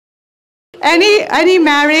Any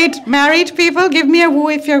married people? Give me a woo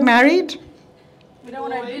if you're married. We don't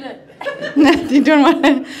want to admit it. You don't want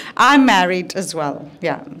to. I'm married as well.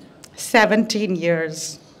 Yeah, 17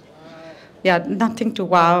 years. Yeah, nothing to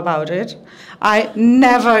wow about it. I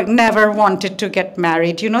never wanted to get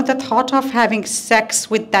married. You know, the thought of having sex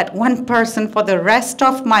with that one person for the rest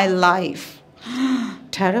of my life.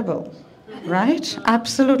 Terrible, right?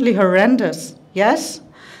 Absolutely horrendous, yes?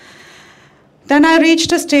 Then I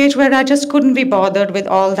reached a stage where I just couldn't be bothered with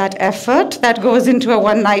all that effort that goes into a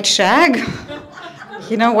one-night shag.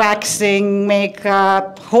 You know, waxing,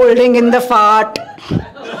 makeup, holding in the fart.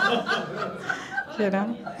 You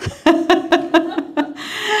know?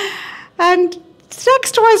 And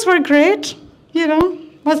sex toys were great, you know.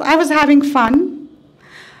 I was having fun.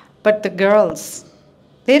 But the girls,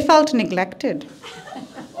 they felt neglected.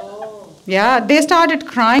 Yeah, they started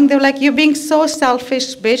crying. They were like, "You're being so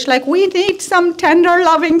selfish, bitch. Like, we need some tender,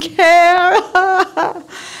 loving care."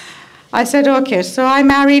 I said, okay, so I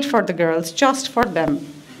married for the girls, just for them.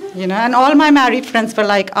 You know, and all my married friends were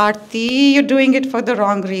like, "Aarti, you're doing it for the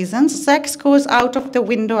wrong reasons. Sex goes out of the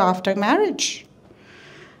window after marriage."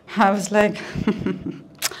 I was like,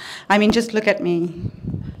 I mean, just look at me.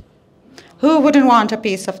 Who wouldn't want a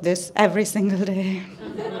piece of this every single day?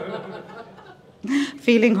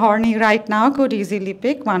 Feeling horny right now, could easily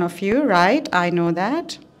pick one of you, right? I know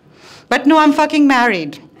that. But no, I'm fucking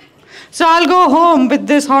married. So I'll go home with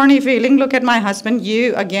this horny feeling, look at my husband,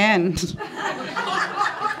 you again.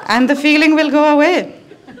 And the feeling will go away.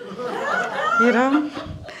 You know?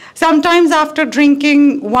 Sometimes after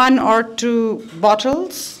drinking 1 or 2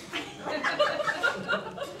 bottles,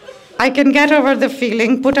 I can get over the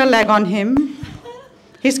feeling, put a leg on him.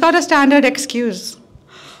 He's got a standard excuse.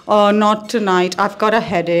 "Oh, not tonight, I've got a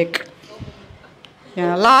headache."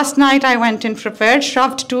 Yeah, last night I went in prepared,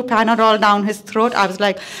 shoved 2 Panadol down his throat. I was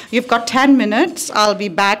like, "You've got 10 minutes, I'll be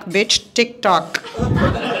back, bitch, tick-tock."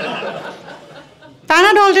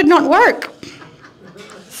 Panadol did not work.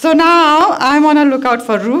 So now I'm on a lookout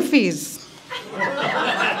for roofies.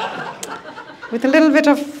 With a little bit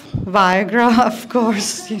of Viagra, of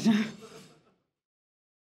course, you know.